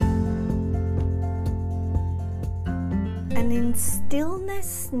And in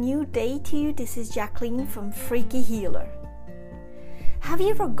stillness, new day to you. This is Jacqueline from Freaky Healer. Have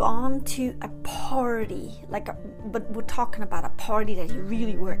you ever gone to a party, but we're talking about a party that you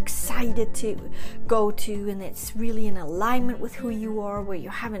really were excited to go to, and it's really in alignment with who you are, where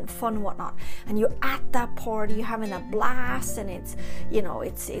you're having fun and whatnot, and you're at that party, you're having a blast, and it's,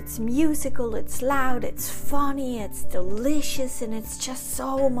 it's musical, it's loud, it's funny, it's delicious, and it's just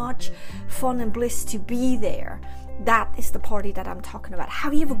so much fun and bliss to be there. That is the party that I'm talking about.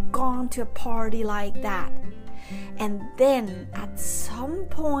 Have you ever gone to a party like that? And then at some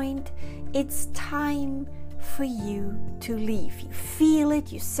point, it's time for you to leave. You feel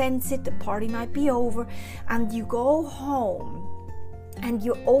it, you sense it, the party might be over, and you go home and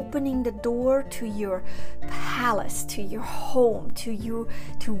you're opening the door to your palace, to your home, to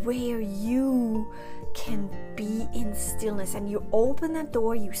where you can be in stillness. And you open that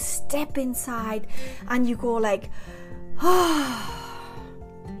door, you step inside, and you go like, ah.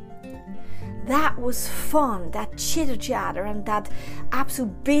 That was fun, that chitter-chatter and that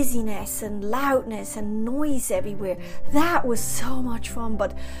absolute busyness and loudness and noise everywhere. That was so much fun,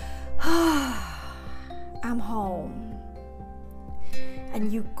 but I'm home.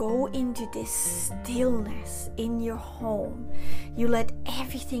 And you go into this stillness in your home. You let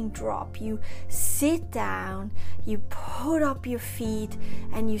everything drop. You sit down, you put up your feet,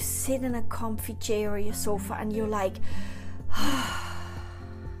 and you sit in a comfy chair or your sofa, and you're like,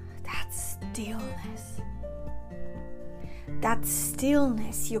 stillness. That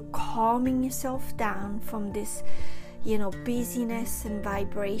stillness, you're calming yourself down from this, busyness and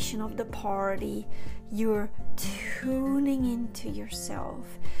vibration of the party. You're tuning into yourself.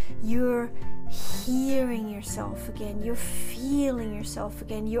 You're hearing yourself again. You're feeling yourself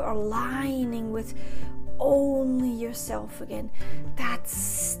again. You're aligning with only yourself again. That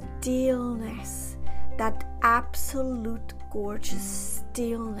stillness, that absolute gorgeous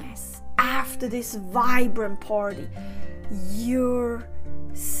stillness. After this vibrant party, your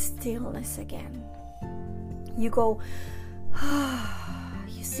stillness again. You go,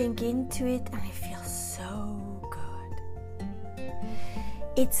 you sink into it, and it feels so good.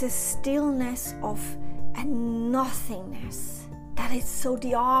 It's a stillness of a nothingness. That is so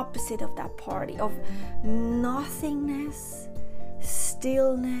the opposite of that party, of nothingness,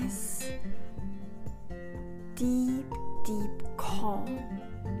 stillness, deep, deep calm.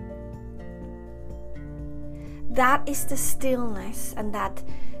 That is the stillness and that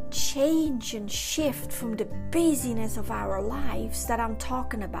change and shift from the busyness of our lives that I'm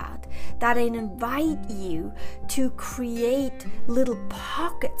talking about. That I invite you to create little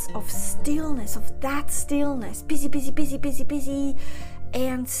pockets of stillness, of that stillness. Busy, busy, busy, busy, busy,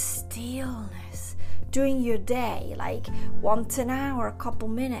 and stillness during your day, like once an hour, a couple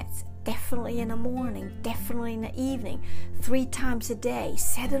minutes. Definitely in the morning, definitely in the evening, 3 times a day.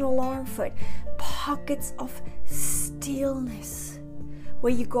 Set an alarm for it. Pockets of stillness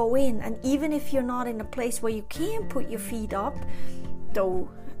where you go in, and even if you're not in a place where you can put your feet up, though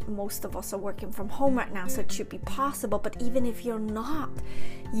most of us are working from home right now, so it should be possible, but even if you're not,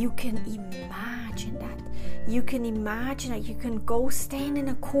 you can imagine that. You can imagine that you can go stand in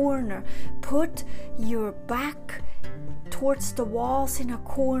a corner, put your back towards the walls in a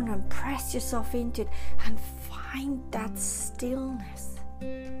corner and press yourself into it and find that stillness.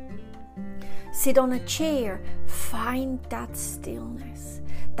 Sit on a chair, find that stillness,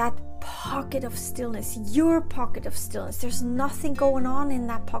 that pocket of stillness, your pocket of stillness. There's nothing going on in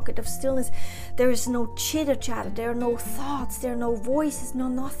that pocket of stillness. There is no chitter chatter, there are no thoughts, there are no voices, no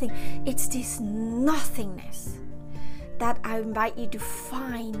nothing. It's this nothingness that I invite you to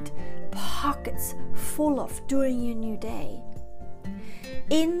find pockets full of during your new day.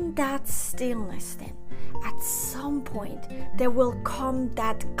 In that stillness, then, at some point, there will come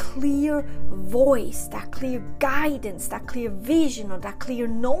that clear voice, that clear guidance, that clear vision, or that clear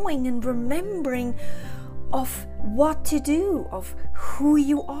knowing and remembering of what to do, of who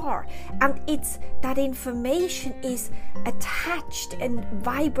you are. And it's that information is attached and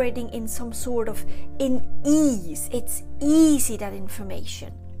vibrating in some sort of ease. It's easy, that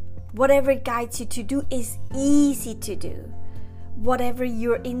information. Whatever it guides you to do is easy to do. Whatever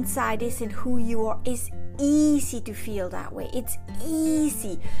your inside is and who you are is easy to feel that way. It's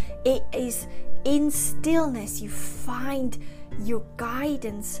easy. It is in stillness you find your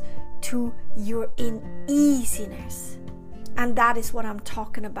guidance to your easiness. And that is what I'm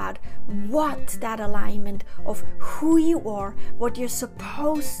talking about. What that alignment of who you are, what you're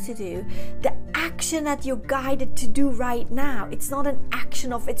supposed to do, the action that you're guided to do right now. It's not an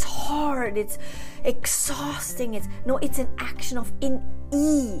action of it's hard, it's exhausting. It's an action of in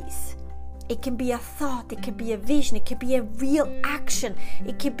ease. It can be a thought, it can be a vision, it can be a real action,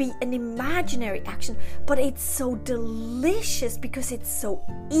 it can be an imaginary action, but it's so delicious because it's so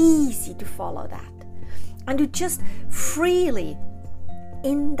easy to follow that. And to just freely,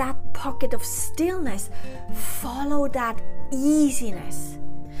 in that pocket of stillness, follow that easiness.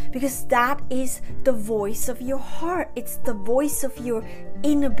 Because that is the voice of your heart. It's the voice of your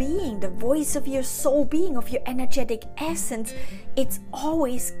inner being, the voice of your soul being, of your energetic essence. It's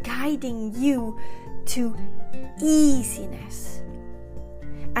always guiding you to easiness.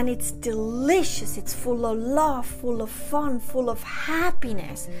 And it's delicious. It's full of love, full of fun, full of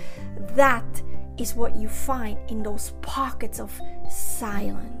happiness. That is what you find in those pockets of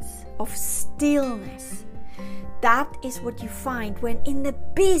silence, of stillness. That is what you find when in the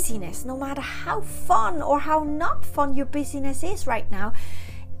busyness, no matter how fun or how not fun your busyness is right now,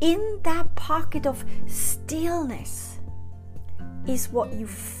 in that pocket of stillness is what you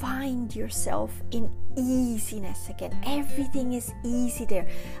find yourself in easiness again. Everything is easy there.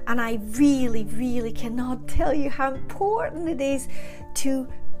 And I really, really cannot tell you how important it is to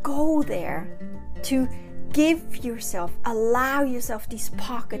go there, to give yourself, allow yourself these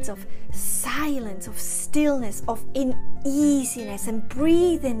pockets of silence, of stillness, of uneasiness, and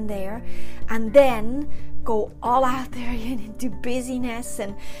breathe in there, and then go all out there into busyness,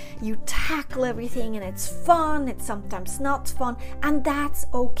 and you tackle everything, and it's fun, it's sometimes not fun, and that's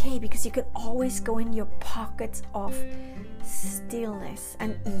okay, because you can always go in your pockets of stillness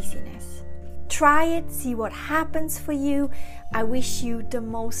and easiness. Try it, see what happens for you. I wish you the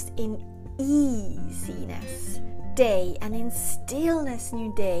most in easiness day and in stillness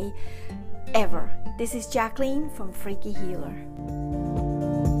new day ever. This is Jacqueline from Freaky Healer.